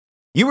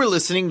You are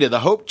listening to the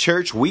Hope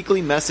Church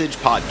Weekly Message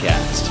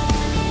Podcast.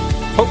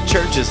 Hope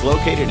Church is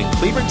located in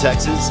Cleveland,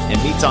 Texas,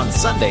 and meets on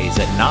Sundays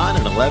at 9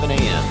 and 11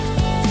 a.m.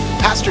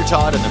 Pastor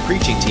Todd and the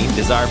preaching team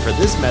desire for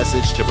this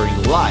message to bring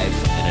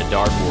life in a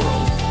dark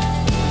world.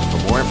 For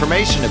more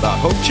information about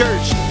Hope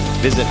Church,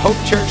 visit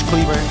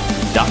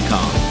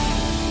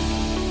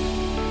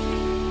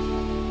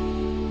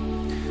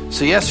hopechurchcleveland.com.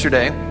 So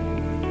yesterday,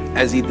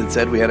 as Ethan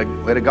said, we had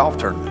a golf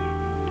tournament.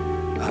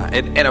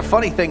 And a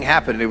funny thing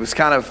happened. It was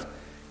kind of,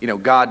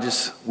 God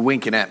just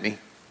winking at me.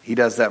 He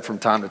does that from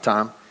time to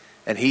time.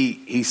 And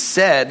he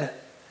sent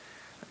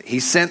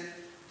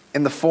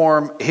in the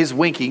form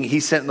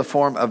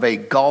of a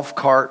golf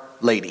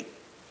cart lady.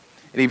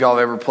 Any of y'all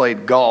have ever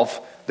played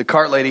golf? The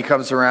cart lady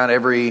comes around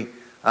every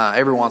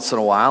once in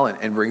a while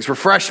and brings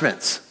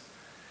refreshments.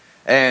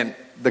 And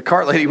the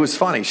cart lady was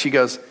funny. She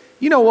goes,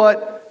 "You know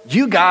what?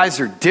 You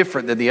guys are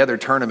different than the other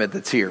tournament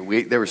that's here."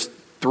 There was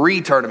 3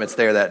 tournaments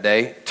there that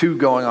day, 2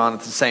 going on at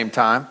the same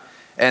time.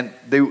 And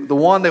the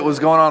one that was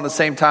going on at the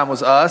same time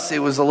was us. It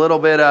was a little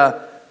bit,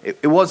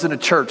 it wasn't a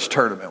church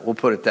tournament, we'll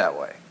put it that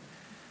way.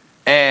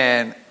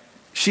 And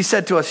she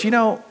said to us,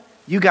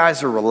 you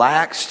guys are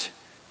relaxed,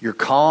 you're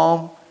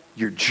calm,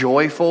 you're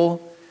joyful.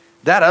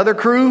 That other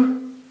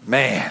crew,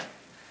 man,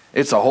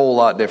 it's a whole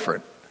lot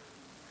different.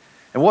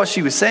 And what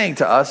she was saying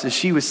to us is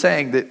she was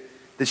saying that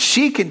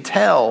she can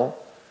tell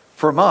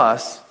from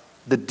us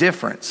the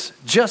difference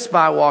just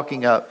by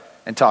walking up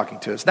and talking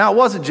to us. Now, it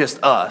wasn't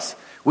just us.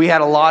 We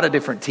had a lot of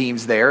different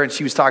teams there, and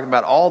she was talking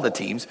about all the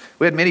teams.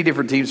 We had many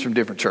different teams from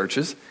different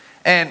churches.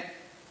 And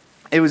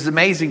it was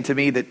amazing to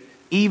me that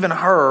even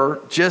her,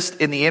 just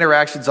in the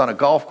interactions on a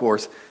golf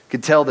course,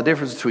 could tell the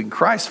difference between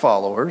Christ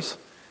followers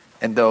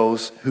and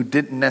those who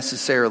didn't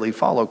necessarily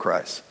follow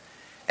Christ.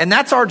 And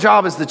that's our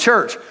job as the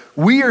church.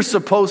 We are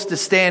supposed to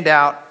stand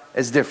out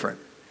as different.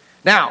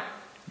 Now,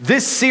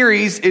 this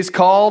series is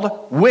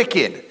called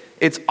Wicked.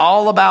 It's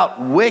all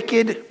about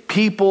wicked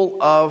people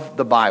of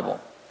the Bible.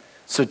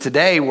 So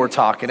today we're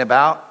talking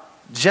about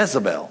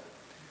Jezebel.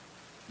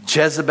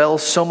 Jezebel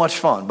is so much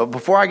fun. But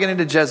before I get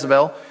into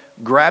Jezebel,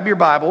 grab your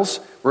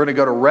Bibles. We're going to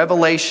go to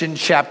Revelation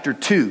chapter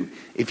 2.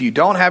 If you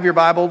don't have your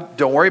Bible,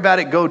 don't worry about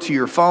it. Go to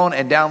your phone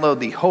and download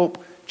the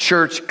Hope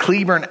Church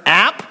Cleveland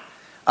app.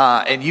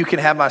 And you can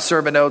have my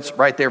sermon notes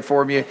right there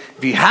for you.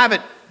 If you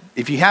haven't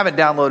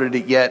downloaded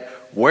it yet,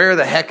 where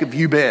the heck have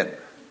you been?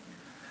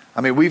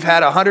 I mean, we've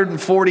had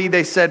 140,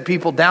 they said,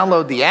 people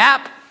download the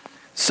app.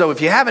 So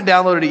if you haven't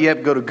downloaded it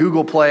yet, go to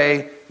Google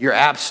Play, your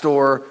app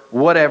store,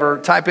 whatever.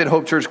 Type in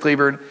Hope Church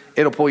Cleveland.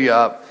 It'll pull you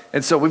up.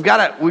 And so we've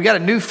got a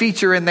new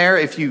feature in there.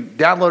 If you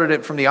downloaded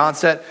it from the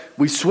onset,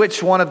 we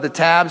switched one of the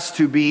tabs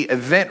to be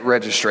event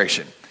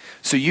registration.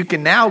 So you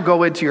can now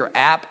go into your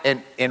app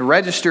and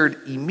register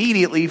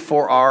immediately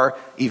for our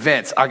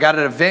events. I got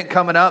an event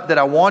coming up that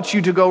I want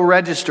you to go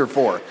register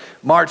for.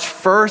 March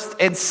 1st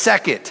and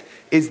 2nd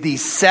is the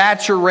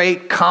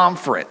Saturate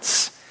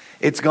Conference.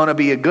 It's going to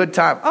be a good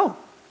time. Oh,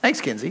 thanks,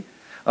 Kinsey.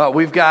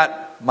 We've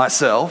got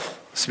myself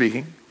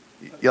speaking.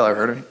 Y'all ever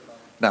heard of me?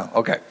 No?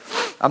 Okay.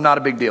 I'm not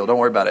a big deal. Don't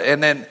worry about it.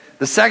 And then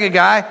the second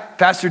guy,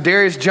 Pastor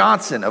Darius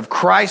Johnson of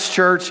Christ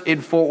Church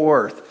in Fort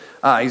Worth.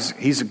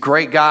 He's a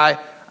great guy.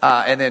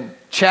 And then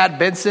Chad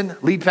Benson,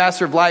 lead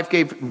pastor of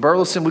Lifegate in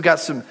Burleson. We've got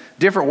some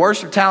different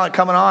worship talent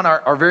coming on.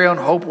 Our very own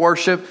Hope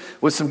Worship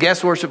with some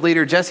guest worship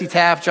leader, Jesse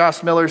Taft,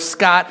 Josh Miller,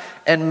 Scott,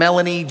 and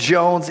Melanie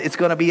Jones. It's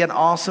going to be an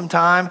awesome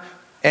time.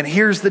 And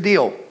here's the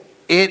deal.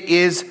 It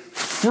is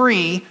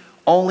free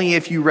only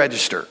if you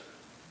register.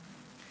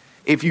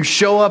 If you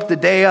show up the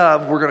day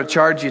of, we're going to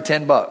charge you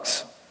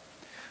 $10.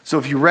 So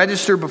if you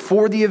register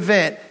before the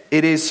event,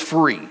 it is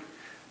free.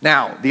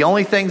 Now, the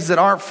only things that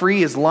aren't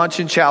free is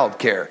lunch and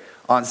childcare.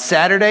 On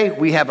Saturday,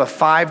 we have a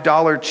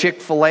 $5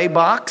 Chick-fil-A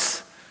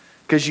box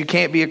because you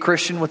can't be a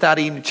Christian without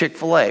eating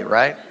Chick-fil-A,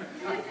 right?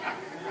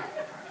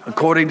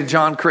 According to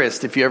John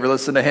Christ, if you ever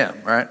listen to him,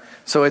 right?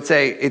 So it's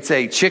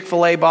a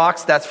Chick-fil-A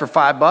box. That's for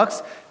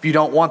 $5. If you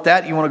don't want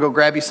that, you want to go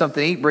grab you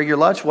something to eat, bring your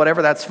lunch,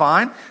 whatever, that's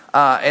fine.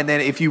 And then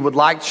if you would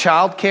like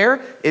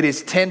childcare, it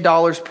is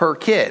 $10 per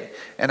kid.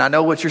 And I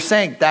know what you're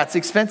saying. That's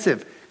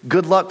expensive.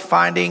 Good luck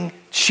finding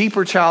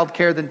cheaper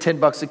childcare than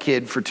 $10 a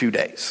kid for 2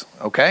 days,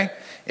 okay?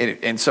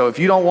 And so if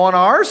you don't want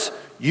ours,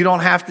 you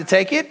don't have to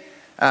take it.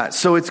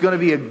 So it's going to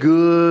be a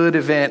good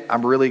event.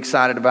 I'm really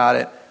excited about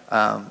it.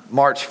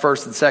 March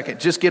 1st and 2nd.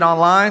 Just get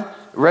online,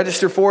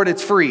 register for it.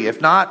 It's free.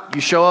 If not,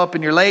 you show up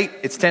and you're late,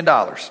 it's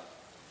 $10.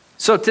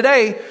 So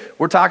today,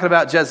 we're talking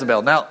about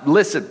Jezebel. Now,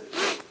 listen,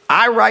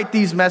 I write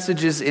these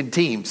messages in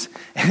teams.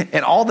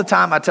 And all the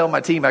time I tell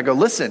my team, I go,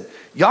 listen,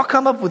 y'all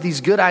come up with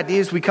these good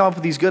ideas. We come up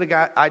with these good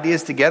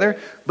ideas together.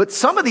 But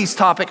some of these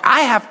topics,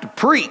 I have to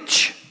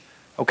preach.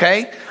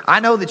 Okay?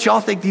 I know that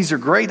y'all think these are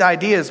great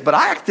ideas, but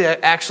I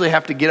actually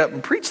have to get up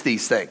and preach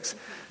these things.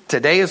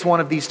 Today is one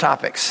of these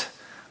topics.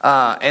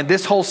 And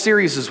this whole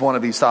series is one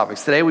of these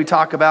topics. Today we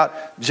talk about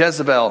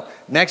Jezebel.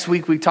 Next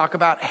week we talk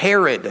about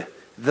Herod,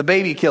 the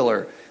baby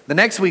killer. The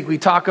next week we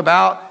talk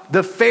about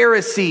the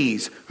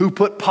Pharisees who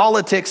put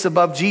politics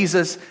above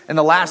Jesus. And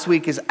the last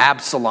week is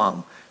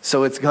Absalom.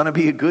 So it's going to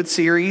be a good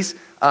series.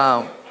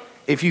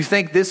 If you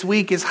think this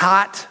week is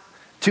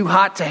too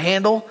hot to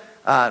handle,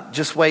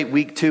 just wait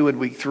week 2 and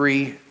week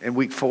 3 and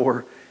week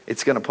 4.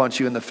 It's going to punch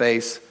you in the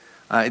face.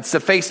 It's the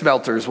face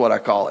melter is what I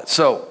call it.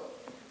 So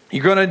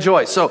you're going to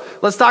enjoy. So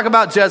let's talk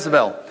about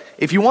Jezebel.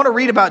 If you want to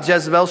read about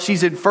Jezebel,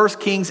 she's in 1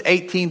 Kings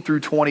 18 through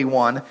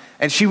 21,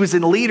 and she was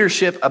in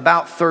leadership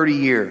about 30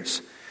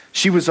 years.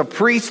 She was a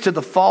priest to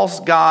the false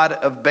god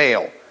of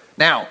Baal.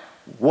 Now,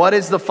 what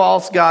is the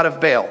false god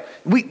of Baal?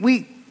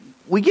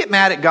 We get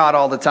mad at God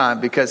all the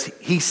time because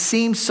he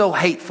seems so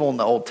hateful in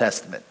the Old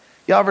Testament.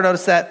 Y'all ever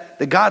notice that?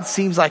 That God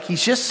seems like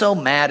he's just so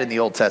mad in the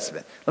Old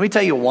Testament. Let me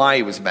tell you why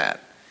he was mad.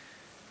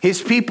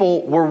 His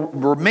people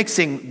were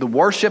mixing the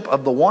worship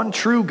of the one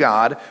true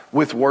God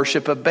with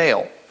worship of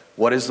Baal.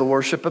 What is the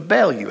worship of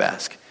Baal, you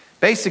ask?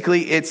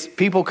 Basically, it's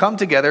people come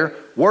together,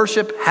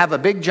 worship, have a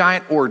big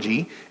giant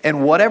orgy,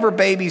 and whatever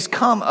babies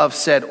come of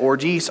said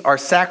orgies are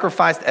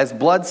sacrificed as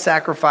blood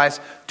sacrifice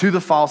to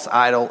the false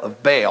idol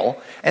of Baal.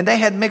 And they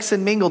had mixed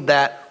and mingled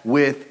that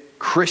with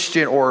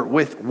Christian or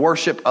with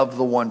worship of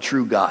the one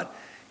true God.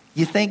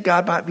 You think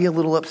God might be a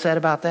little upset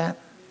about that?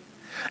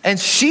 And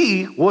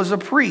she was a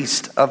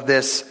priest of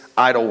this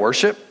idol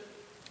worship.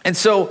 And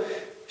so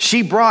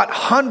she brought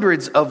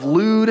hundreds of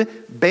lewd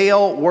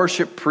Baal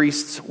worship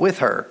priests with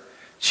her.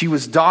 She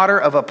was daughter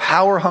of a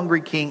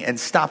power-hungry king and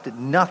stopped at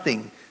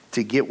nothing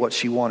to get what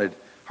she wanted.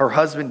 Her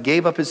husband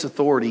gave up his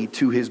authority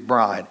to his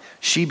bride.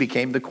 She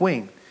became the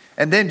queen.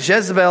 And then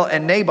Jezebel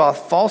and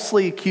Naboth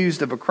falsely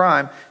accused of a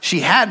crime. She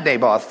had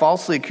Naboth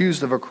falsely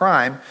accused of a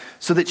crime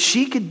so that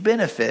she could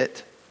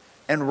benefit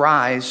and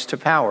rise to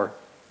power.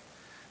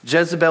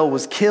 Jezebel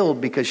was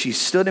killed because she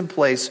stood in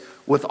place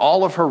with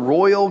all of her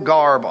royal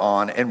garb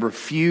on and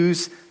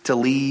refused to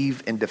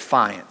leave in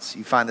defiance.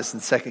 You find this in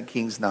 2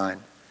 Kings 9.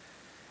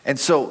 And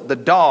so the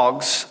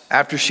dogs,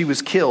 after she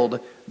was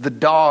killed, the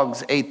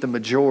dogs ate the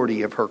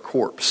majority of her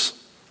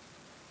corpse.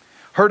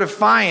 Her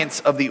defiance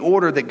of the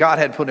order that God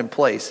had put in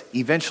place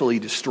eventually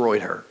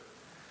destroyed her.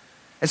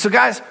 And so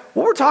guys,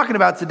 what we're talking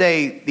about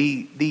today,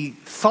 the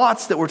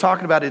thoughts that we're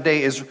talking about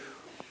today is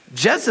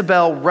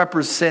Jezebel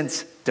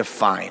represents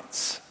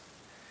defiance.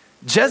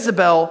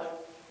 Jezebel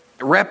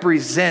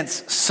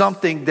represents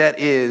something that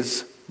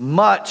is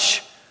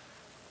much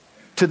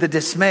to the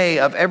dismay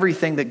of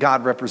everything that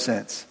God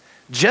represents.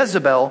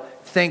 Jezebel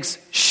thinks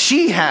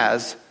she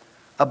has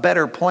a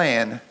better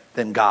plan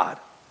than God.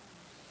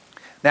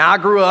 Now, I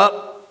grew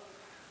up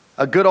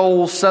a good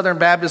old Southern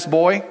Baptist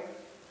boy.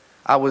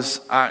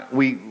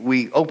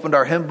 We opened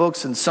our hymn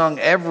books and sung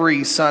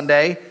every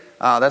Sunday.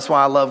 That's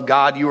why I love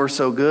God, You Are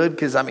So Good,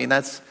 because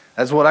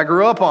that's what I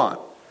grew up on.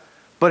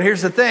 But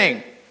here's the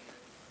thing.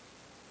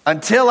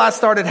 Until I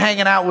started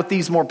hanging out with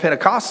these more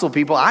Pentecostal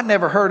people, I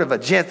never heard of a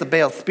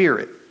Jezebel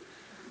spirit.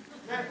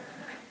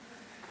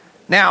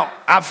 Now,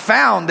 I've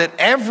found that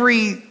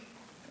every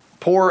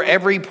poor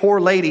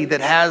lady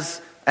that has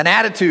an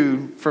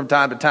attitude from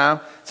time to time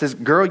says,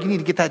 girl, you need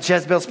to get that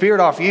Jezebel spirit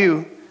off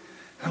you.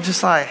 I'm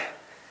just like,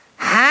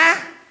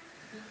 huh?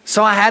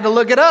 So I had to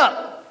look it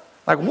up.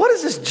 Like, what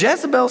is this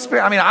Jezebel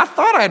spirit? I mean, I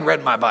thought I had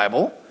read my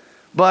Bible,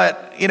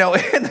 but, and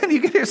then you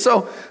get here.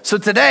 So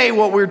today,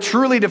 what we're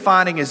truly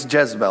defining is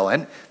Jezebel.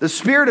 And the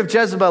spirit of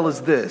Jezebel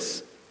is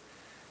this.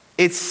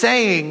 It's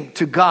saying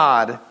to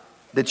God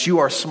that you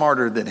are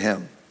smarter than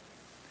him.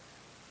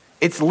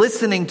 It's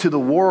listening to the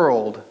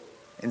world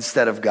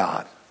instead of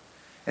God.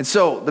 And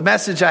so the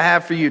message I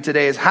have for you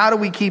today is, how do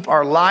we keep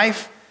our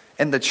life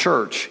and the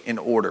church in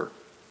order?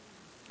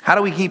 How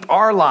do we keep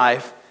our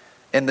life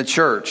and the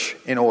church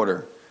in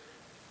order?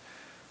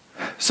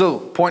 So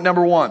point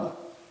number 1,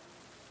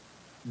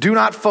 do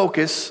not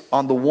focus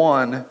on the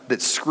one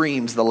that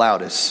screams the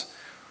loudest.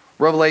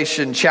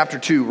 Revelation chapter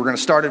 2, we're going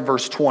to start in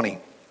verse 20.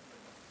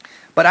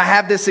 But I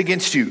have this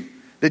against you,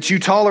 that you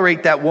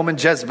tolerate that woman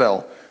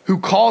Jezebel, who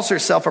calls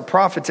herself a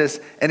prophetess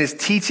and is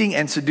teaching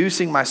and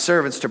seducing my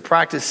servants to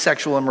practice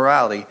sexual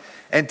immorality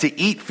and to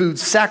eat food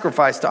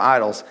sacrificed to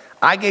idols.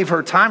 I gave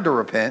her time to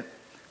repent,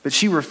 but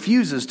she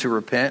refuses to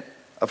repent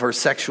of her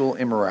sexual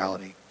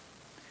immorality.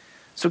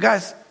 So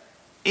guys,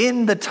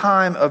 in the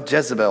time of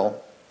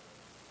Jezebel,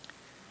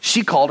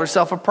 she called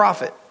herself a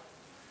prophet.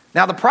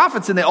 Now, the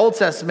prophets in the Old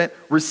Testament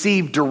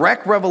received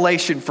direct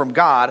revelation from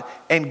God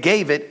and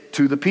gave it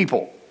to the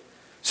people.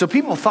 So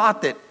people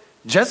thought that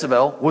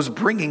Jezebel was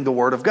bringing the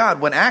word of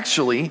God when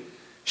actually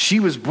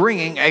she was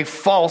bringing a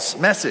false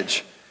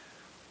message.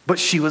 But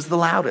she was the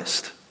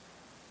loudest.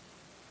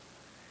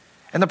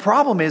 And the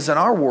problem is, in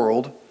our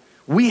world,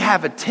 we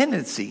have a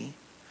tendency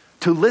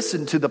to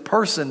listen to the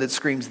person that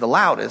screams the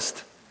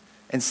loudest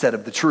instead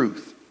of the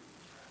truth.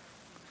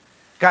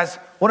 Guys,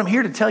 what I'm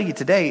here to tell you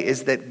today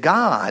is that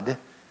God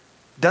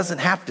doesn't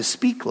have to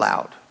speak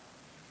loud.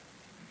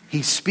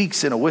 He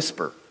speaks in a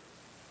whisper.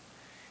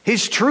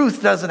 His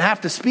truth doesn't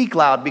have to speak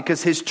loud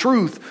because his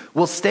truth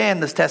will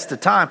stand the test of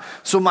time.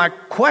 So my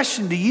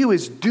question to you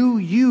is, do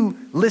you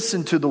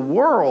listen to the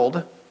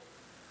world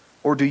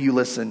or do you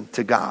listen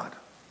to God?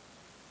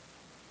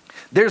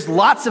 There's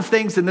lots of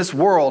things in this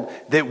world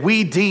that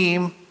we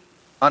deem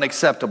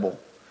unacceptable.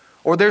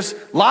 Or there's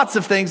lots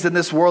of things in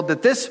this world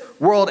that this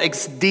world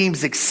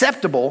deems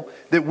acceptable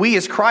that we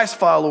as Christ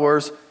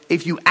followers,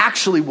 if you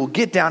actually will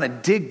get down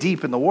and dig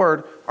deep in the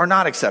Word, are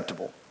not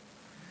acceptable.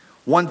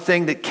 One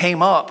thing that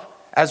came up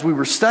as we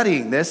were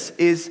studying this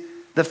is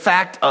the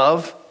fact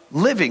of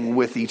living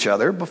with each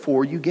other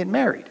before you get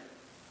married.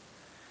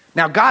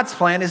 Now, God's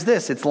plan is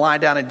this. It's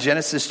lined down in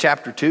Genesis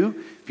chapter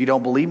 2. If you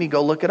don't believe me,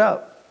 go look it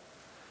up.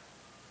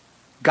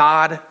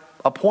 God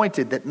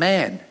appointed that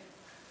man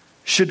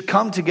should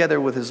come together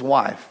with his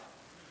wife,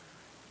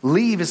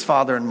 leave his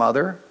father and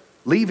mother,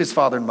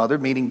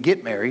 meaning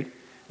get married,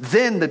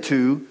 then the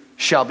two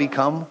shall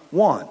become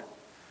one,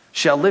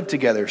 shall live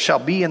together, shall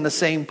be in the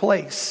same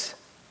place.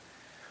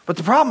 But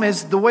the problem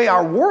is, the way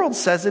our world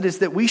says it is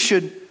that we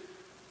should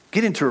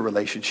get into a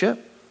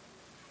relationship,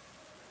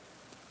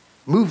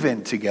 move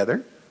in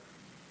together,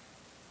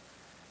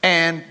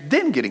 and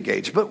then get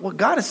engaged. But what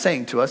God is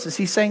saying to us is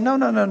he's saying,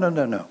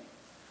 no.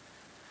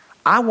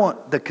 I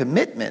want the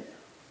commitment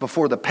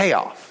before the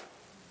payoff.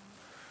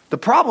 The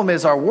problem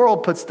is our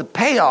world puts the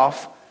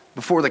payoff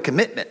before the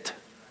commitment.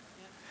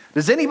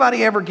 Does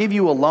anybody ever give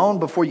you a loan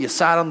before you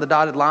sign on the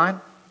dotted line?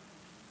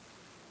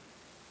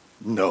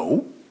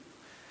 No.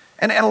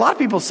 And a lot of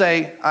people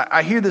say,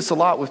 I hear this a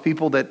lot with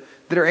people that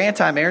are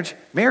anti-marriage.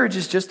 Marriage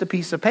is just a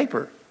piece of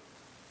paper.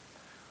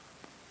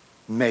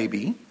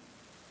 Maybe,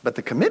 but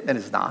the commitment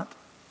is not.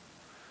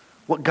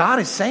 What God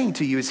is saying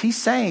to you is he's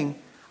saying,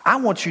 I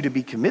want you to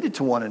be committed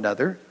to one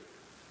another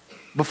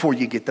before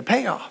you get the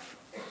payoff.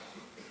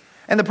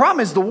 And the problem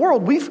is the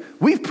world, we've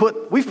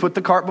put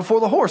the cart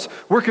before the horse.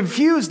 We're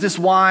confused as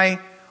why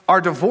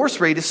our divorce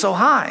rate is so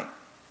high.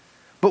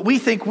 But we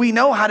think we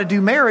know how to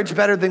do marriage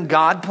better than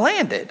God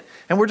planned it.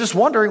 And we're just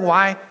wondering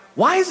why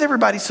is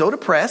everybody so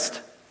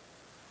depressed?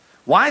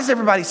 Why is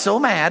everybody so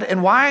mad?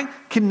 And why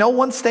can no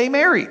one stay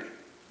married?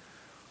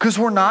 Because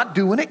we're not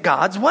doing it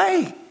God's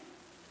way.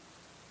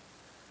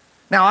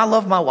 Now, I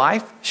love my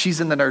wife.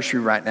 She's in the nursery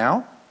right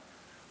now.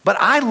 But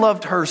I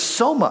loved her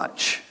so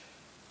much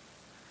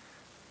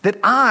that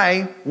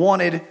I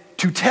wanted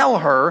to tell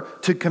her,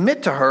 to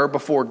commit to her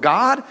before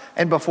God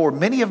and before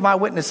many of my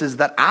witnesses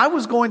that I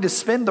was going to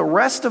spend the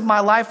rest of my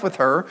life with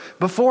her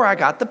before I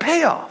got the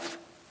payoff.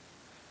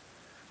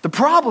 The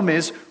problem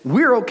is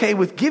we're okay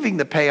with giving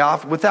the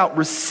payoff without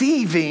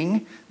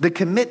receiving the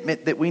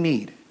commitment that we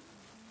need.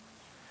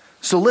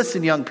 So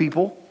listen, young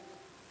people,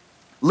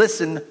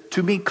 listen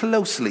to me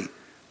closely.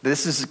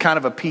 This is kind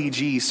of a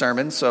PG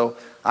sermon, so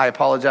I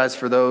apologize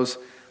for those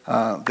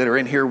that are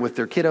in here with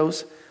their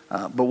kiddos,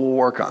 but we'll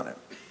work on it.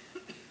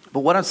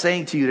 But what I'm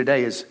saying to you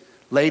today is,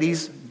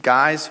 ladies,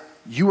 guys,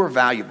 you are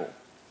valuable.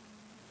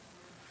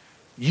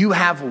 You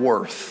have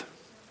worth.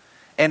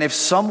 And if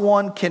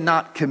someone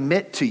cannot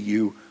commit to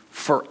you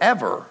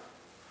forever,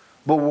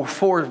 but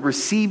before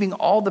receiving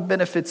all the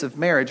benefits of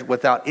marriage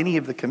without any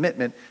of the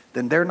commitment,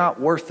 then they're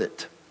not worth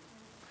it,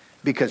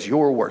 because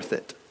you're worth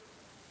it.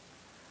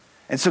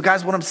 And so,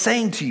 guys, what I'm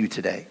saying to you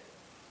today,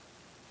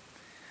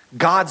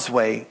 God's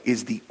way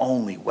is the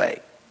only way.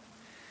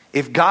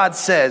 If God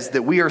says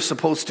that we are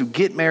supposed to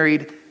get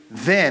married,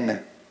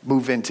 then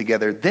move in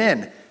together,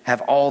 then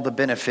have all the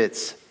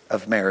benefits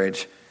of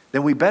marriage,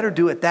 then we better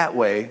do it that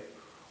way,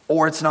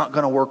 or it's not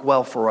going to work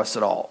well for us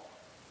at all.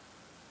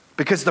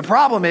 Because the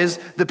problem is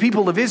the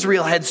people of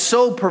Israel had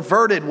so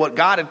perverted what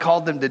God had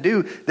called them to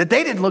do that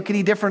they didn't look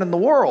any different in the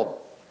world.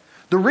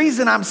 The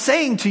reason I'm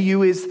saying to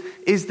you is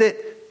that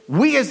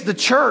we as the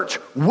church,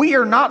 we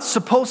are not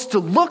supposed to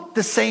look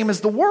the same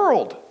as the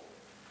world.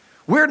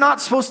 We're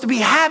not supposed to be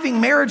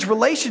having marriage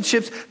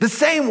relationships the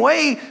same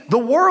way the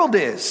world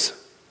is.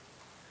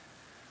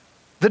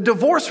 The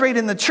divorce rate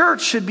in the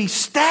church should be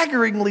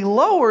staggeringly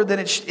lower than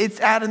it's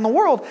at in the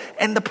world.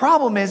 And the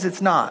problem is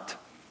it's not.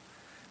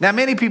 Now,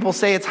 many people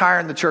say it's higher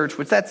in the church,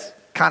 which that's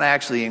kind of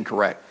actually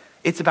incorrect.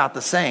 It's about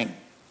the same.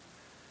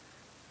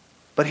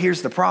 But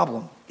here's the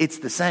problem. It's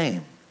the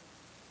same.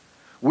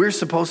 We're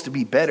supposed to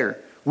be better.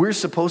 We're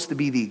supposed to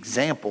be the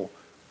example.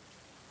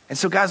 And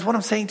so, guys, what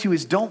I'm saying to you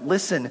is don't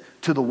listen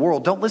to the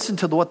world. Don't listen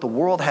to what the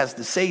world has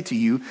to say to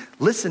you.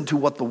 Listen to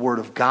what the Word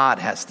of God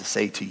has to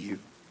say to you.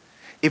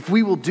 If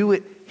we will do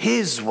it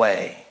His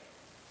way,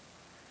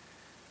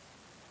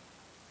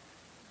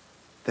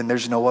 then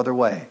there's no other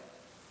way.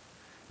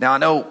 Now, I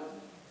know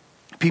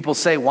people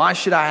say, why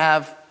should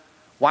I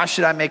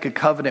make a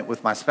covenant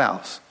with my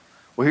spouse?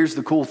 Well, here's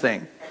the cool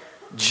thing.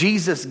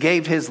 Jesus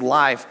gave His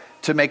life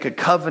to make a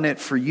covenant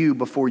for you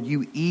before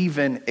you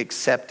even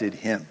accepted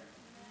Him.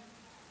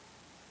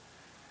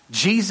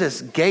 Jesus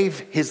gave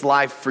His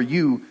life for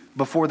you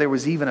before there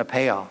was even a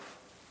payoff.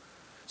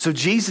 So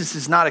Jesus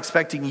is not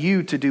expecting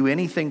you to do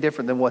anything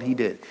different than what He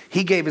did.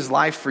 He gave His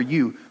life for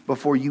you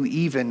before you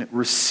even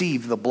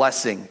receive the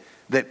blessing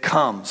that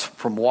comes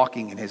from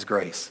walking in His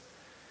grace.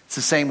 It's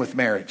the same with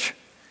marriage.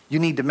 You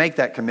need to make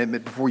that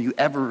commitment before you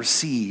ever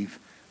receive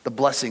the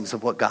blessings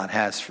of what God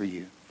has for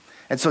you.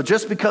 And so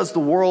just because the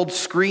world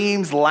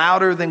screams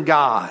louder than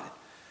God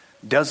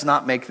does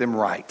not make them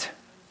right.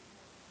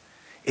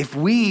 If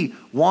we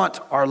want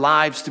our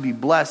lives to be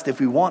blessed, if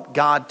we want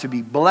God to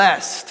be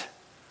blessed,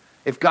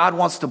 If God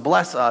wants to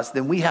bless us,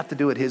 then we have to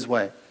do it his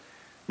way.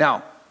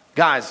 Now,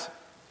 guys,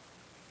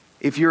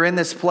 if you're in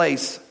this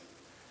place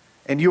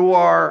and you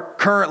are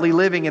currently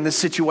living in this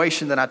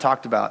situation that I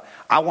talked about,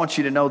 I want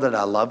you to know that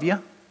I love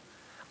you.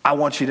 I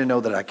want you to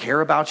know that I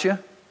care about you.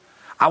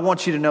 I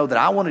want you to know that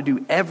I want to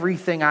do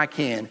everything I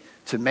can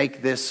to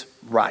make this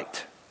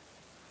right.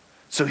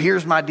 So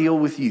here's my deal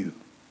with you.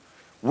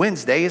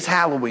 Wednesday is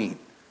Halloween.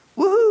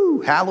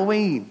 Woohoo,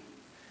 Halloween.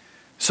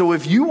 So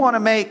if you want to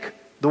make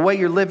the way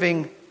you're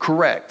living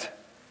correct,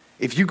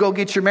 if you go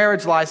get your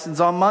marriage license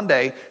on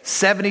Monday,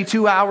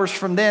 72 hours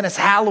from then it's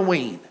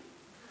Halloween.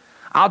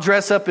 I'll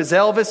dress up as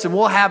Elvis and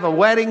we'll have a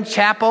wedding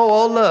chapel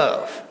o'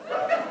 love.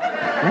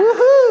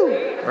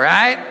 Woohoo,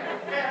 right?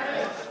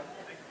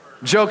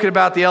 Joking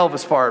about the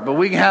Elvis part, but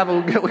we can have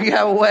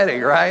a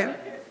wedding, right?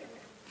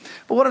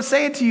 But what I'm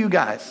saying to you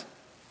guys,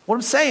 what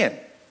I'm saying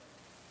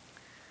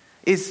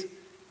is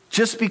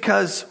just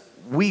because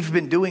we've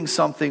been doing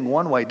something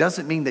one way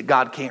doesn't mean that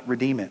God can't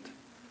redeem it.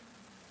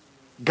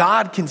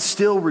 God can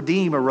still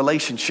redeem a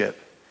relationship.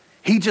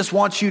 He just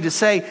wants you to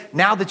say,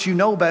 now that you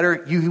know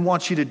better, He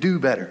wants you to do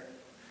better.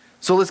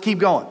 So let's keep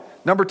going.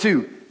 Number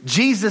 2,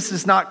 Jesus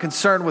is not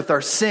concerned with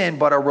our sin,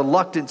 but our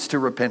reluctance to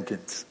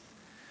repentance.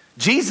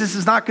 Jesus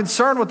is not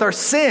concerned with our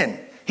sin.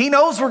 He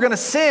knows we're going to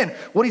sin.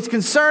 What He's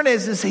concerned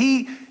is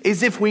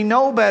if we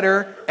know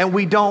better and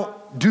we don't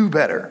do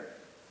better.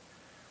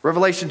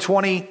 Revelation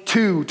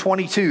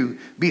 22:22,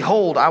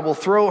 behold, I will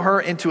throw her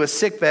into a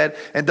sickbed,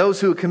 and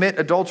those who commit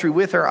adultery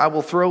with her I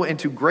will throw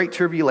into great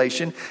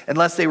tribulation,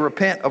 unless they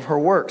repent of her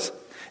works.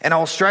 And I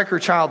will strike her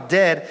child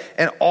dead,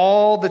 and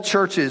all the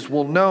churches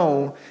will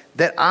know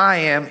that I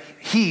am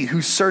He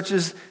who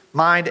searches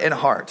mind and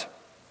heart.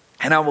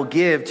 And I will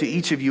give to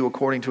each of you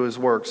according to his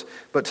works,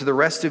 but to the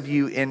rest of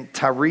you in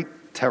Tarit,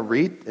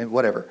 and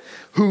whatever,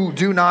 who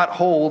do not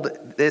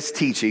hold this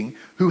teaching,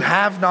 who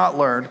have not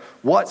learned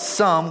what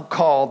some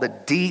call the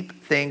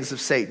deep things of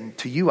Satan.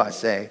 To you I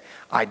say,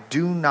 I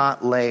do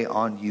not lay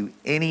on you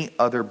any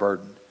other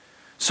burden.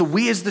 So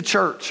we as the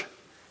church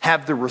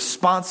have the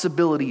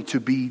responsibility to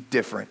be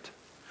different.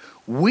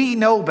 We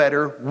know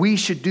better. We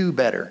should do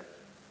better.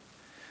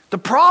 The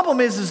problem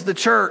is the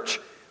church,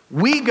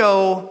 we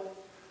go,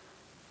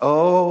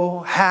 oh,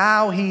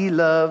 how He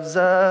loves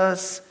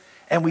us,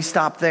 and we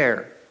stop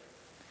there.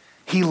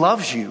 He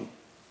loves you,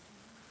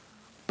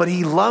 but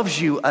He loves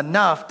you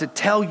enough to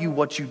tell you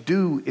what you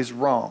do is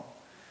wrong.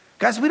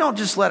 Guys, we don't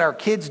just let our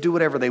kids do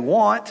whatever they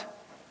want.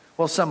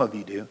 Well, some of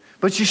you do,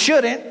 but you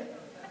shouldn't.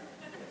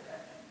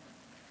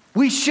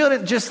 We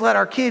shouldn't just let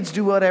our kids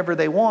do whatever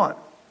they want.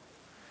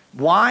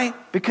 Why?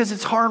 Because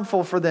it's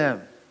harmful for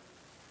them.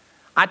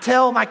 I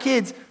tell my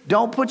kids,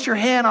 don't put your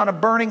hand on a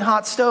burning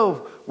hot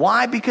stove.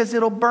 Why? Because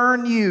it'll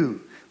burn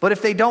you. But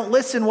if they don't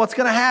listen, what's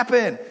going to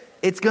happen?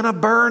 It's going to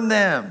burn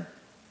them.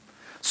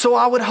 So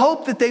I would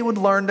hope that they would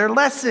learn their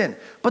lesson.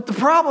 But the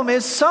problem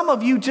is some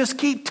of you just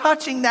keep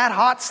touching that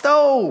hot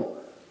stove.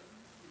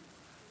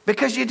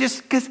 Because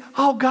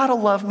oh, God will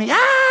love me.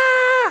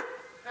 Ah!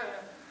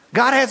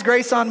 God has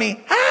grace on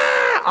me.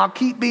 Ah! I'll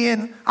keep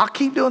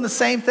doing the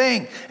same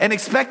thing and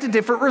expect a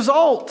different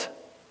result.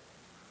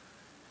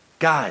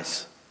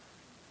 Guys,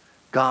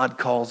 God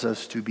calls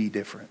us to be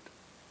different.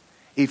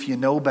 If you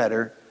know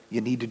better,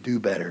 you need to do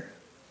better.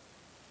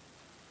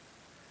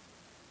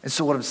 And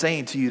so what I'm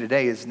saying to you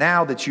today is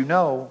now that you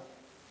know,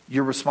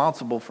 you're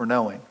responsible for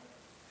knowing.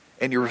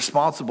 And you're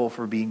responsible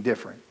for being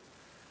different.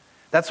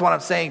 That's what I'm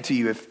saying to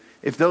you.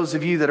 If those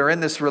of you that are in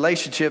this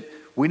relationship,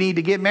 we need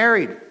to get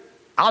married.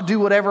 I'll do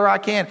whatever I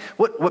can.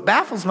 What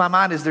baffles my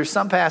mind is there's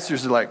some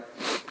pastors that are like,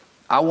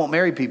 I won't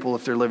marry people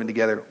if they're living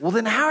together. Well,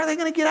 then how are they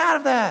going to get out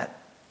of that?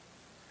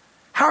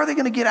 How are they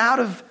going to get out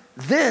of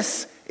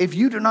this if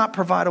you do not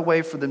provide a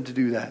way for them to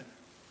do that?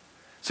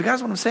 So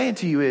guys, what I'm saying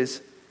to you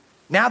is,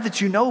 now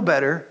that you know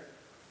better,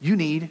 you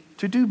need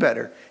to do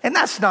better. And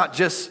that's not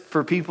just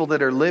for people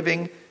that are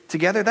living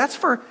together. That's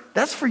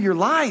for your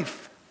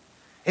life.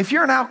 If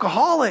you're an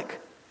alcoholic,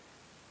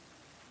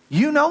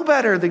 you know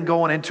better than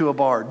going into a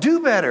bar.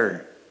 Do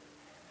better.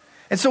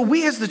 And so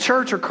we as the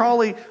church are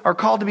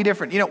called to be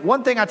different. You know,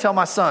 one thing I tell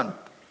my son,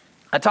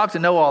 I talk to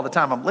Noah all the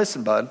time.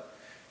 Listen, bud,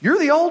 you're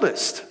the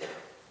oldest.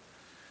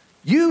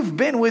 You've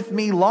been with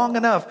me long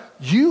enough.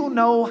 You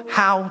know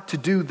how to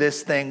do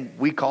this thing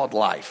we called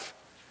life.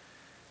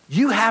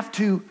 You have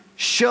to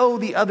show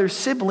the other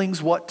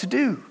siblings what to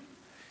do.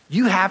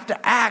 You have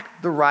to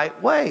act the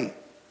right way.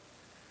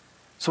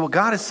 So what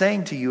God is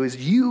saying to you is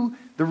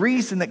the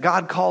reason that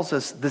God calls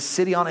us the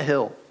city on a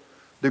hill,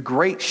 the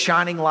great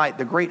shining light,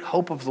 the great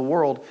hope of the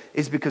world,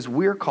 is because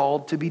we're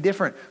called to be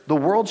different. The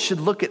world should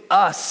look at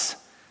us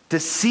to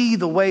see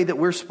the way that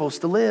we're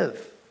supposed to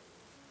live.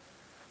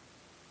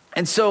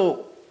 And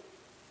so,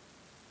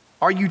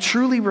 are you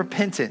truly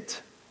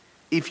repentant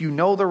if you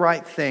know the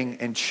right thing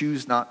and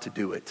choose not to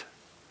do it?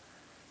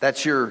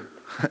 That's your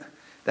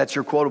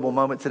quotable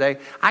moment today.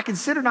 I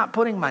consider not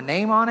putting my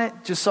name on it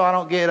just so I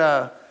don't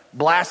get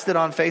blasted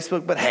on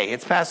Facebook. But hey,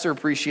 it's Pastor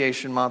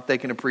Appreciation Month. They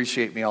can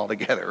appreciate me all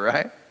together,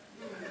 right?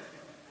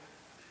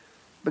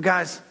 But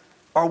guys,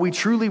 Are we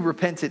truly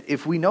repentant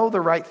if we know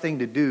the right thing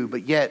to do,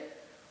 but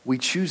yet we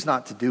choose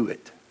not to do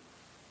it?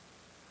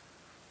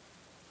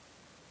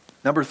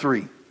 Number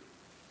 3.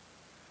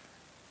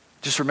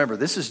 Just remember,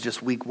 this is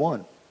just week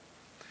 1.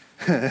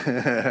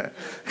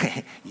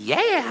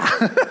 Yeah.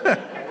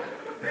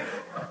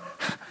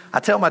 I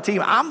tell my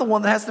team, I'm the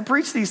one that has to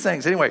preach these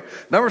things. Anyway,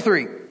 number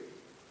 3,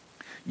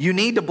 you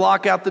need to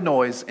block out the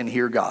noise and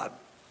hear God.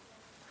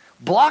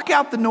 Block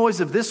out the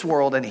noise of this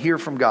world and hear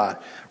from God.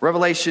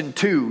 Revelation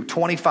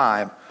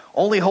 2:25.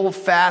 Only hold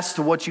fast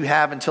to what you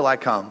have until I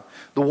come.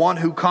 The one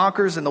who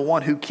conquers and the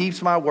one who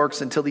keeps my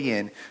works until the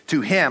end, to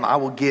him I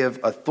will give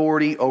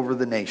authority over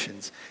the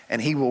nations,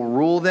 and he will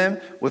rule them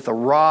with a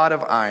rod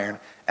of iron,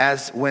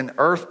 as when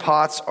earth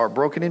pots are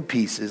broken in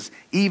pieces,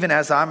 even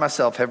as I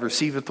myself have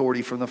received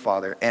authority from the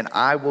Father, and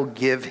I will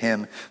give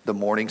him the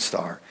morning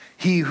star.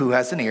 He who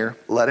has an ear,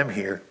 let him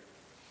hear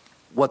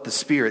what the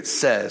Spirit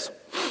says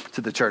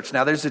to the church.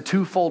 Now there's a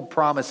twofold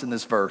promise in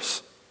this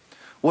verse.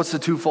 What's the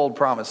twofold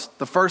promise?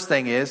 The first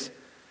thing is,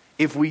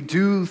 if we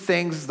do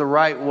things the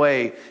right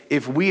way,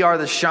 if we are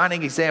the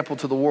shining example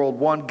to the world,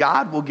 one,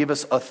 God will give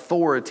us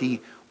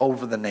authority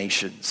over the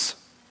nations.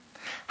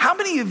 How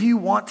many of you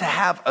want to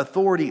have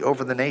authority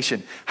over the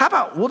nation? How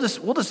about we'll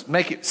just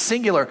make it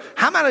singular.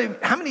 How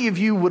many of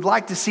you would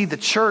like to see the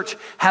church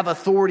have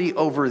authority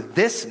over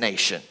this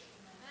nation?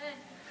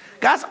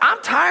 Guys,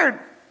 I'm tired.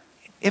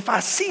 If I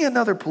see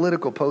another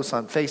political post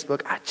on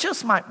Facebook, I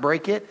just might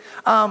break it.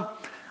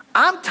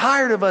 I'm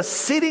tired of us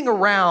sitting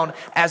around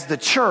as the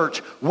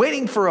church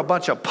waiting for a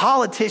bunch of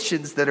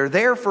politicians that are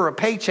there for a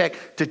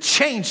paycheck to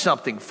change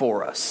something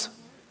for us.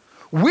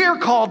 We're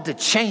called to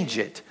change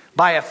it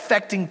by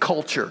affecting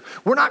culture.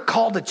 We're not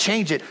called to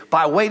change it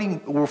by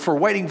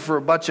waiting for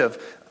a bunch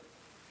of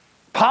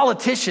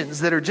politicians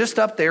that are just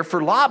up there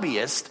for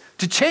lobbyists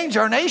to change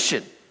our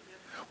nation.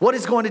 What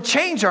is going to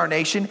change our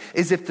nation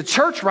is if the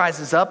church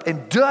rises up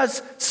and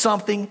does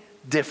something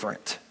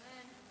different.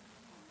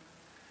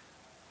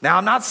 Now,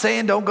 I'm not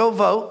saying don't go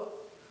vote.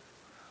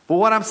 But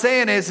what I'm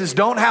saying is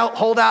don't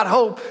hold out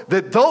hope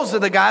that those are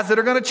the guys that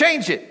are going to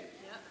change it.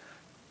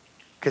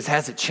 Because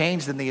has it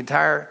changed in the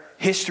entire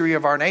history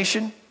of our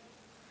nation?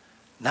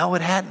 No,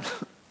 it hadn't.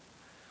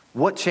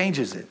 What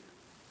changes it?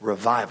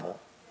 Revival.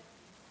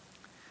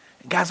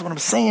 And guys, what I'm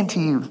saying to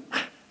you,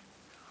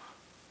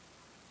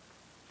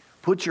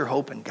 put your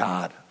hope in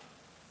God.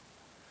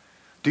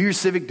 Do your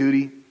civic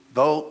duty.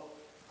 Vote.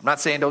 I'm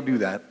not saying don't do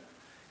that.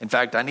 In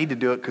fact, I need to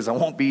do it because I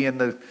won't be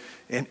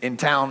in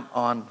town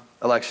on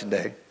election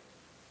day.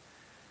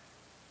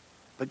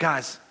 But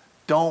guys,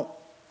 don't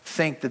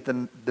think that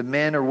the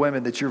men or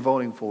women that you're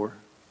voting for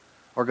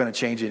are going to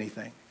change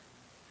anything.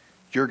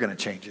 You're going to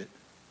change it.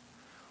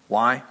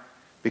 Why?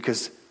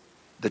 Because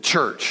the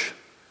church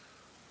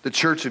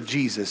of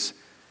Jesus,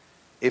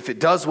 if it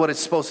does what it's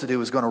supposed to do,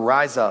 is going to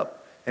rise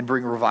up and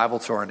bring revival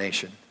to our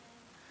nation.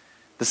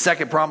 The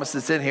second promise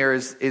that's in here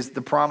is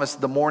the promise,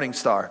 the morning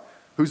star.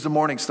 Who's the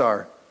morning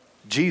star?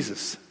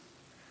 Jesus.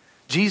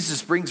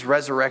 Jesus brings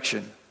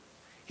resurrection.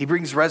 He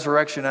brings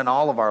resurrection in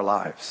all of our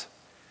lives.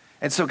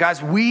 And so,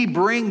 guys, we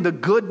bring the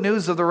good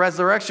news of the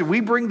resurrection.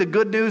 We bring the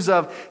good news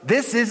of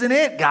this isn't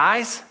it,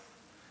 guys.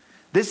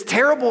 This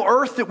terrible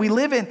earth that we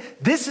live in,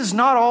 this is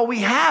not all we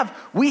have.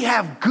 We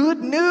have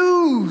good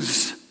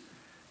news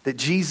that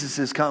Jesus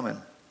is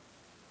coming.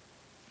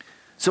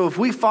 So if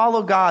we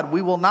follow God,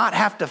 we will not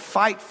have to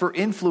fight for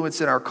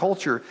influence in our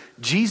culture.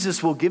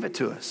 Jesus will give it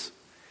to us.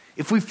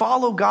 If we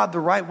follow God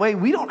the right way,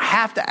 we don't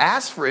have to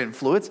ask for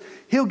influence.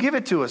 He'll give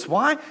it to us.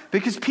 Why?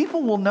 Because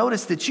people will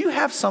notice that you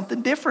have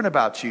something different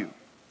about you.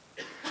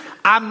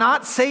 I'm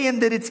not saying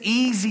that it's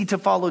easy to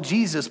follow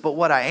Jesus, but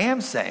what I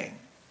am saying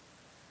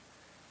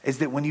is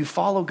that when you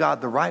follow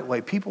God the right way,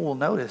 people will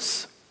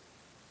notice.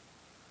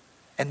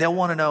 And they'll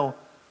want to know,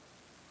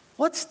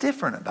 what's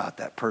different about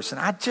that person?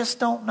 I just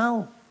don't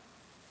know.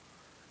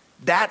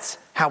 That's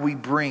how we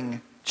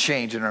bring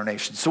change in our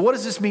nation. So what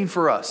does this mean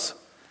for us?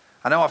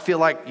 I know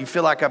you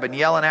feel like I've been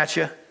yelling at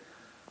you.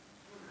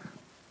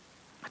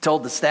 I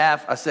told the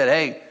staff, I said,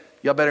 hey,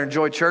 y'all better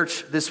enjoy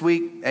church this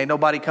week. Ain't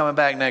nobody coming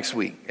back next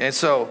week. And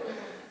so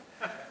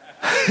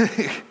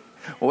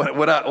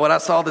when I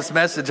saw this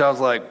message, I was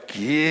like,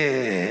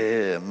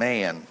 yeah,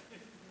 man.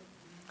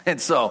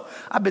 And so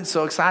I've been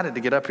so excited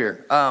to get up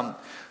here.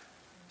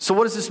 So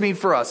what does this mean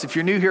for us? If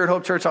you're new here at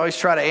Hope Church, I always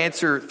try to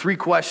answer 3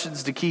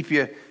 questions to keep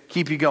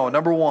you going.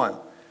 Number 1,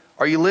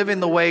 are you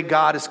living the way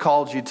God has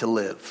called you to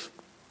live?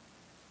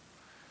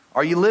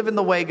 Are you living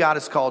the way God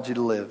has called you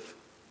to live?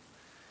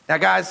 Now,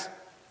 guys,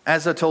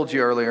 as I told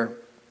you earlier,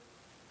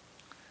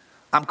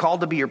 I'm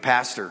called to be your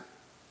pastor.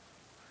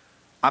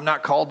 I'm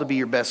not called to be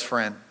your best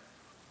friend.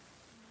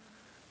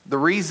 The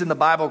reason the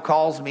Bible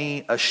calls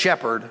me a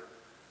shepherd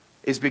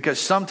is because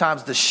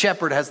sometimes the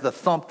shepherd has to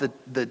thump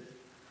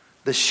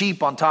the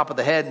sheep on top of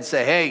the head and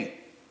say, hey,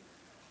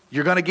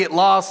 you're going to get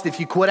lost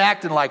if you quit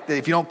acting like this.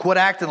 If you don't quit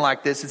acting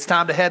like this, it's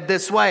time to head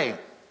this way.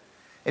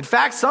 In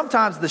fact,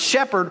 sometimes the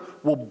shepherd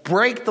will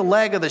break the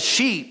leg of the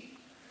sheep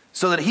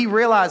so that he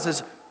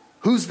realizes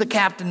who's the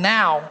captain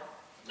now.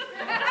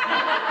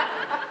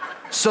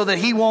 so that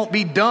he won't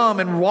be dumb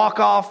and walk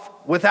off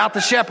without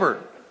the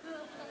shepherd.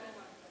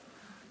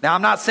 Now,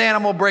 I'm not saying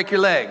I'm going to break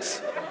your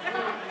legs.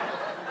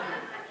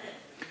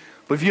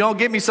 But if you don't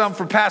get me something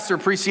for Pastor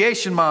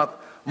Appreciation Month,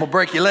 I'm going to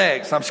break your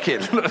legs. I'm just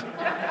kidding.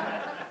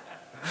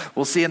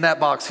 We'll see in that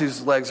box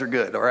whose legs are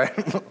good, all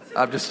right?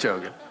 I'm just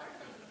joking.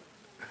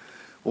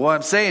 What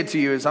I'm saying to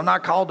you is I'm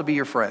not called to be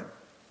your friend.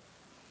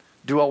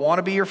 Do I want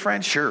to be your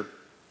friend? Sure.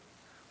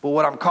 But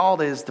what I'm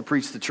called is to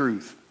preach the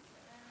truth.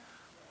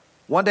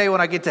 One day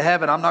when I get to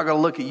heaven, I'm not going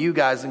to look at you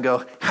guys and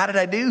go, how did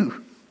I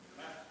do?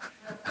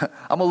 I'm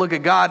going to look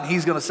at God and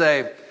he's going to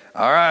say,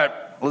 all right,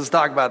 let's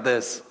talk about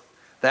this.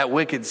 That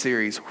Wicked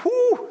series,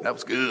 whoo, that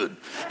was good.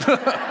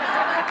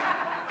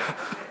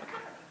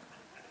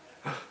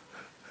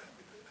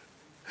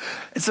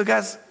 And so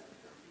guys,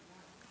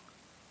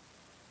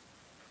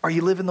 are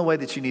you living the way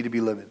that you need to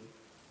be living?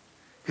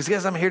 Because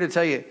guys, I'm here to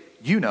tell you,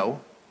 you know.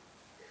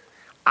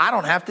 I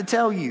don't have to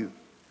tell you.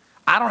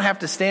 I don't have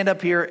to stand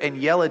up here and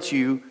yell at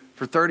you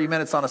for 30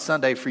 minutes on a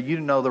Sunday for you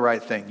to know the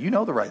right thing. You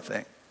know the right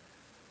thing.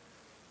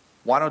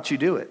 Why don't you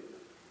do it?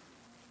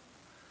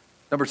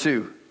 Number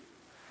 2,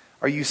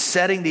 are you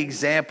setting the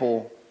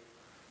example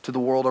to the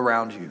world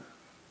around you?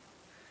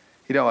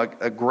 You know,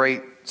 a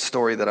great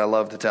story that I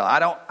love to tell.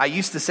 I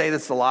used to say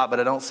this a lot, but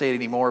I don't say it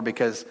anymore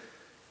because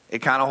it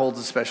kind of holds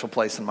a special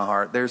place in my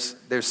heart. There's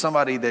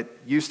somebody that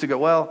used to go,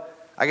 well,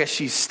 I guess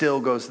she still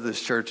goes to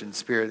this church in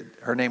spirit.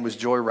 Her name was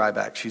Joy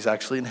Ryback. She's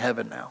actually in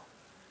heaven now.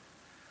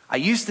 I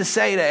used to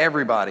say to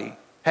everybody,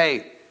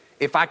 hey,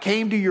 if I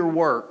came to your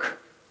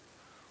work,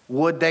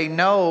 would they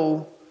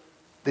know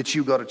that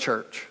you go to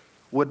church?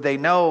 Would they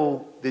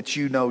know that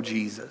you know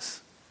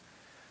Jesus?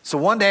 So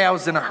one day I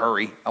was in a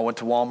hurry. I went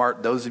to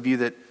Walmart. Those of you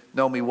that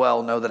know me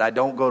well know that I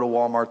don't go to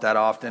Walmart that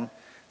often.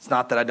 It's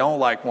not that I don't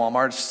like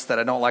Walmart. It's just that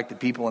I don't like the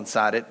people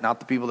inside it. Not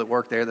the people that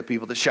work there, the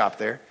people that shop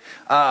there.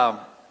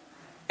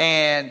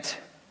 And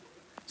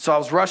so I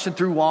was rushing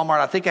through Walmart.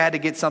 I think I had to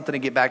get something to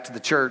get back to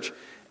the church.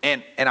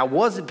 And I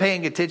wasn't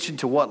paying attention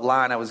to what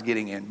line I was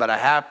getting in. But I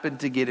happened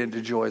to get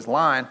into Joy's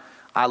line.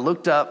 I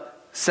looked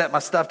up, set my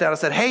stuff down. I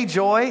said, hey,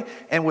 Joy.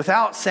 And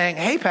without saying,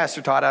 hey,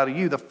 Pastor Todd, out of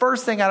you, the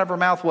first thing out of her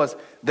mouth was,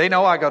 they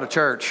know I go to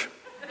church.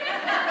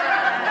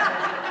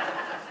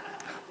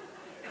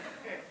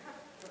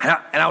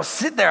 And I was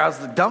sitting there, I was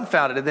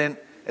dumbfounded. And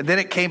then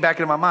it came back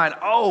into my mind,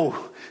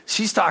 oh,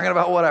 she's talking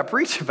about what I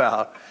preach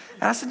about.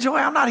 And I said, Joy,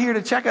 I'm not here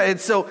to check out. And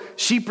so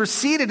she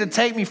proceeded to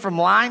take me from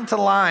line to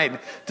line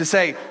to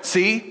say,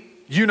 see,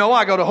 you know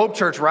I go to Hope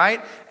Church,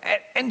 right?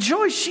 And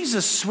Joy, she's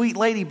a sweet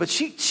lady, but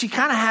she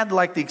kind of had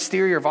like the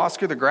exterior of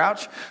Oscar the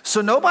Grouch.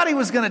 So nobody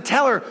was going to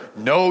tell her,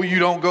 no, you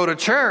don't go to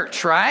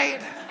church,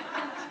 right?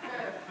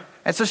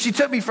 And so she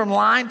took me from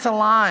line to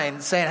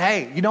line saying,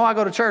 hey, you know I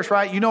go to church,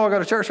 right? You know I go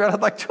to church, right? I'm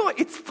like, Joy,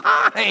 it's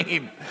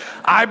fine.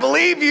 I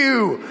believe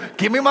you.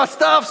 Give me my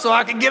stuff so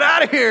I can get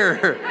out of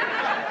here.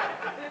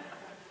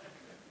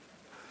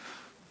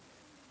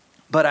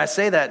 But I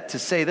say that to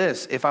say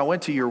this. If I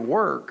went to your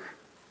work,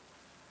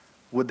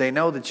 would they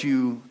know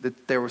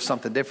that there was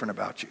something different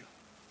about you?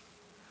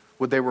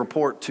 Would they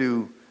report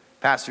to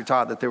Pastor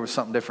Todd that there was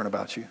something different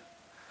about you?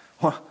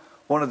 Well,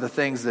 one of the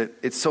things that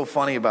it's so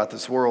funny about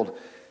this world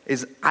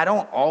is I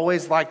don't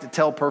always like to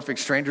tell perfect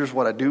strangers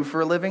what I do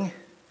for a living,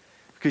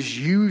 because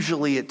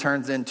usually it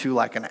turns into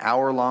like an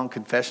hour-long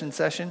confession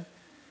session.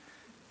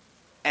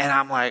 And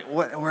I'm like,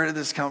 where did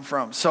this come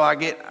from? So I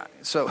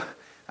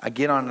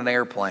get on an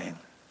airplane.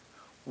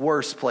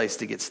 Worst place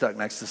to get stuck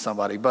next to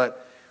somebody.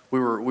 But we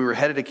were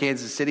headed to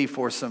Kansas City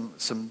for some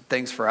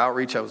things for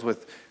outreach. I was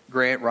with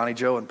Grant, Ronnie,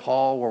 Joe, and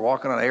Paul. We're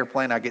walking on an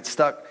airplane. I get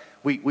stuck.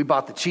 We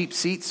bought the cheap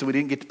seats, so we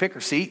didn't get to pick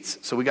our seats.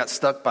 So we got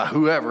stuck by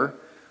whoever.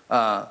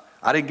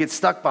 I didn't get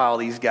stuck by all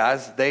these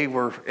guys. They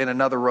were in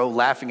another row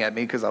laughing at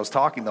me because I was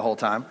talking the whole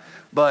time.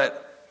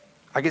 But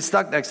I get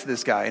stuck next to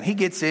this guy, and he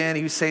gets in.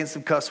 He was saying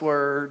some cuss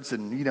words,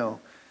 and, you know,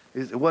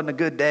 it wasn't a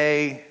good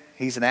day.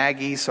 He's an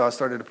Aggie, so I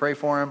started to pray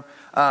for him.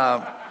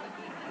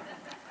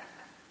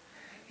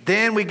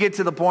 Then we get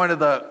to the point of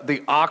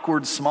the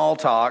awkward small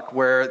talk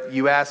where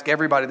you ask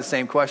everybody the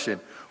same question.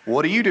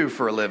 What do you do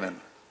for a living? And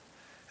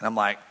I'm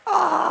like,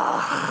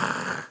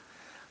 I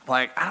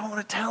don't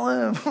want to tell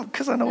him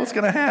because I know what's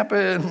going to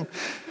happen.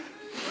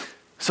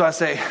 So I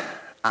say,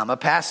 I'm a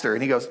pastor.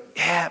 And he goes,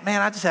 yeah,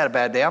 man, I just had a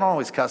bad day. I don't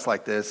always cuss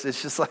like this.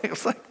 It's just like,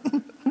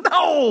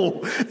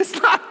 no,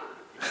 it's not.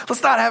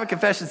 Let's not have a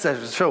confession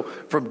session. So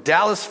from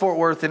Dallas, Fort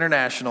Worth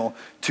International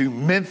to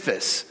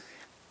Memphis,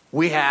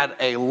 we had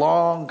a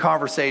long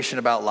conversation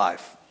about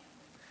life.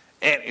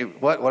 And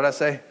what did I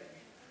say?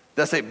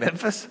 Did I say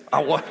Memphis?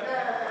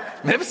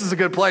 Memphis is a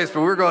good place,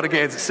 but we were going to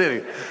Kansas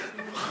City.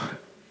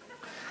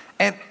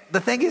 And the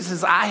thing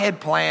is I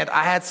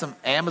had some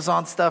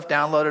Amazon stuff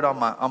downloaded on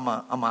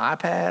my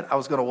iPad. I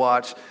was going to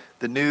watch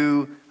the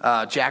new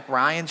Jack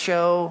Ryan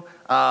show,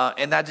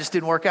 and that just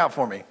didn't work out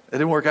for me. It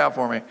didn't work out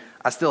for me.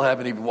 I still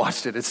haven't even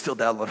watched it. It's still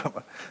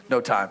downloaded. No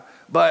time.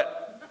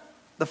 But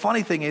the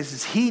funny thing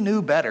is he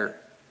knew better.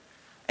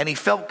 And he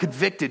felt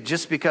convicted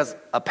just because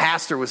a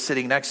pastor was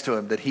sitting next to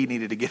him that he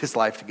needed to get his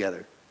life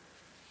together.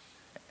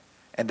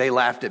 And they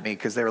laughed at me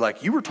because they were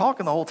like, you were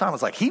talking the whole time. I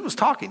was like, he was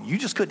talking. You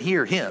just couldn't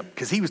hear him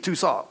because he was too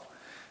soft.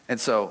 And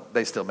so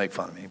they still make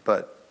fun of me.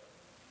 But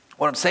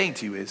what I'm saying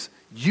to you is,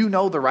 you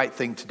know the right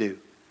thing to do.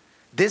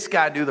 This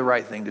guy knew the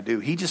right thing to do.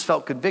 He just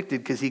felt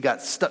convicted because he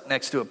got stuck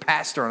next to a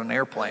pastor on an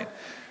airplane.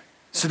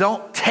 So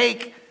don't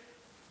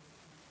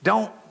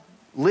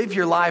live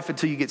your life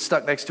until you get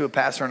stuck next to a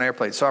pastor on an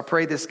airplane. So I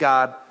pray this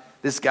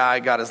guy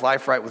got his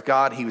life right with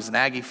God. He was an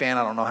Aggie fan.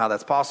 I don't know how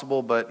that's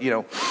possible, but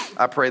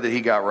I pray that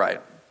he got right.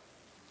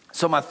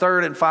 So my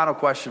third and final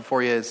question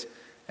for you is,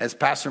 as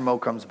Pastor Mo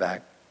comes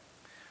back,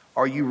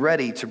 are you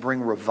ready to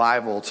bring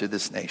revival to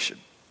this nation?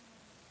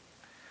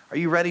 Are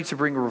you ready to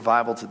bring a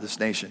revival to this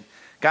nation?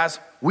 Guys,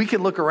 we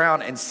can look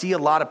around and see a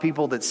lot of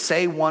people that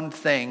say one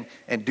thing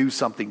and do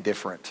something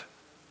different.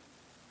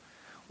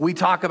 We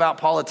talk about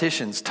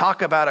politicians,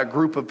 talk about a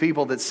group of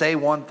people that say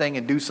one thing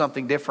and do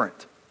something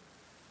different.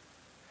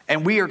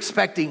 And we are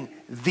expecting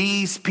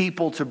these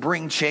people to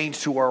bring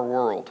change to our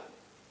world.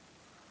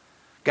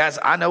 Guys,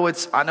 I know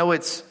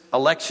it's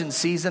election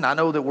season. I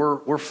know that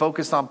we're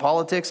focused on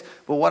politics,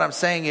 but what I'm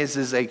saying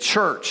is a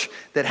church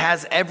that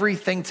has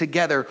everything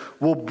together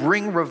will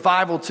bring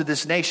revival to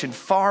this nation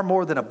far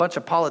more than a bunch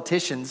of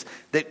politicians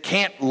that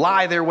can't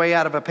lie their way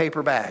out of a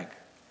paper bag.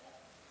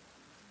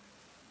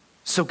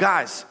 So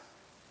guys,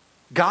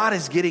 God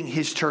is getting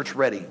his church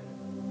ready.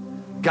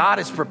 God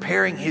is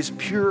preparing his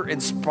pure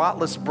and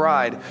spotless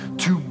bride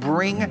to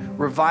bring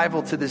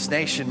revival to this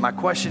nation. My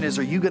question is,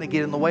 are you going to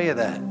get in the way of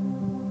that?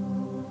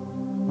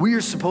 We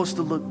are supposed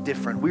to look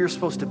different. We are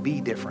supposed to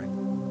be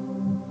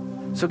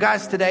different. So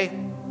guys, today,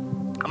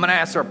 I'm going to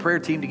ask our prayer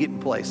team to get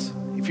in place.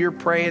 If you're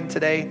praying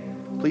today,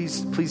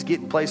 please get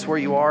in place where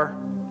you are.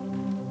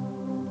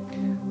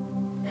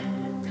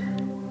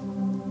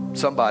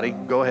 Somebody,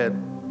 go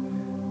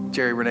ahead.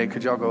 Jerry, Renee,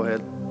 could y'all go ahead?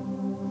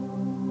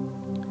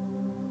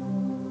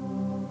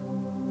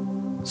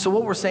 So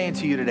what we're saying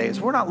to you today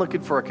is we're not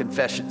looking for a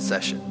confession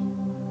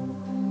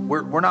session.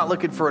 We're not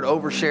looking for an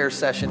overshare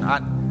session.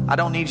 I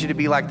don't need you to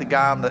be like the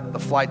guy on the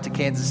flight to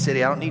Kansas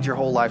City. I don't need your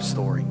whole life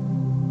story.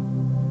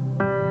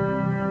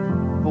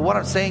 But what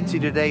I'm saying to you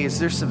today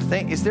is,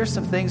 is there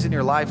some things in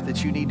your life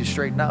that you need to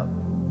straighten up?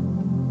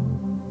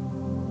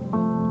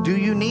 Do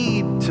you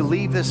need to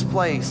leave this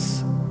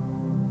place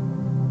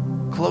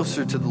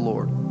closer to the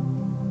Lord?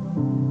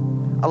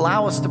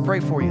 Allow us to pray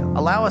for you.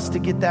 Allow us to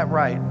get that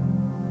right.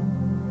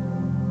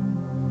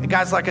 And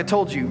guys, like I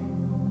told you,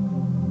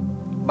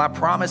 my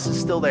promise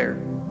is still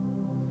there.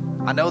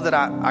 I know that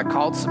I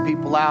called some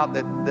people out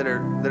that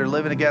are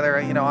living together.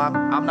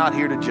 I'm not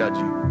here to judge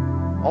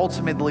you.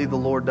 Ultimately, the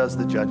Lord does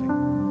the judging.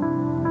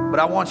 But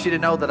I want you to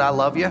know that I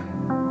love you.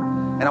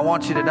 And I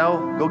want you to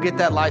know, go get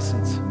that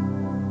license.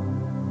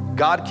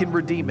 God can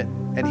redeem it,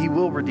 and he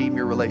will redeem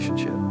your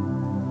relationship.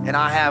 And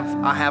I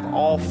have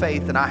all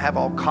faith and I have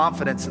all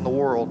confidence in the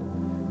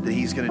world that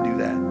he's going to do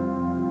that.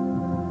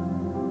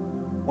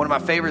 One of my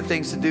favorite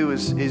things to do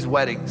is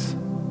weddings.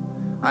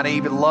 I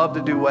even love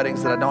to do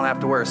weddings that I don't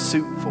have to wear a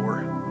suit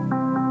for.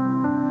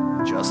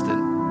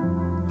 Justin.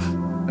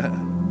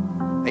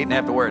 They didn't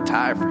have to wear a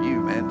tie for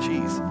you, man.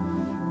 Jeez.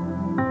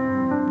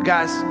 But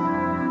guys,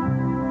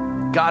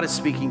 God is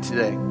speaking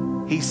today.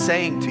 He's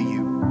saying to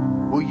you,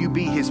 will you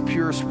be his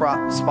pure,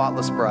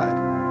 spotless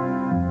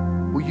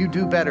bride? Will you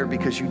do better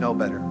because you know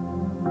better?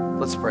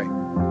 Let's pray.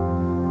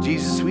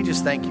 Jesus, we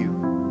just thank you.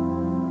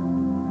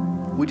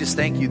 We just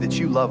thank you that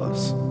you love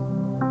us.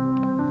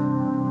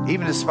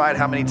 Even despite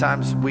how many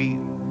times we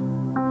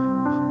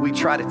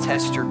try to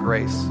test your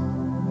grace.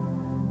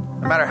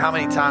 No matter how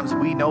many times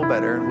we know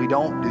better and we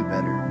don't do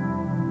better.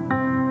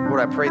 Lord,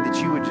 I pray that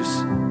you would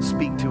just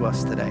speak to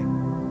us today.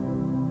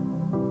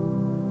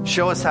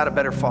 Show us how to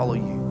better follow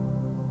you.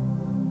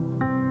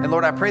 And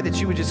Lord, I pray that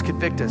you would just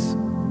convict us.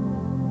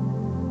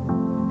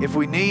 If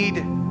we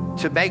need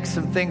to make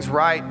some things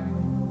right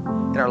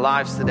in our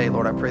lives today,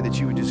 Lord, I pray that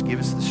you would just give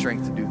us the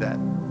strength to do that.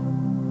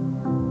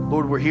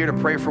 Lord, we're here to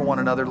pray for one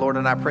another, Lord,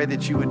 and I pray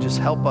that you would just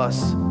help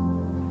us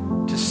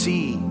to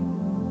see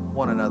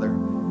one another.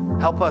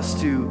 Help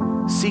us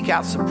to seek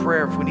out some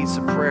prayer if we need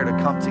some prayer to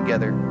come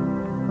together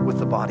with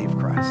the body of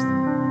Christ.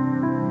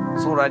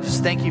 So, Lord, I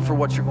just thank you for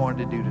what you're going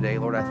to do today.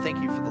 Lord, I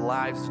thank you for the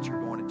lives that you're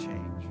going to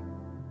change.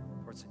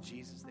 For it's in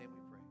Jesus' name we pray.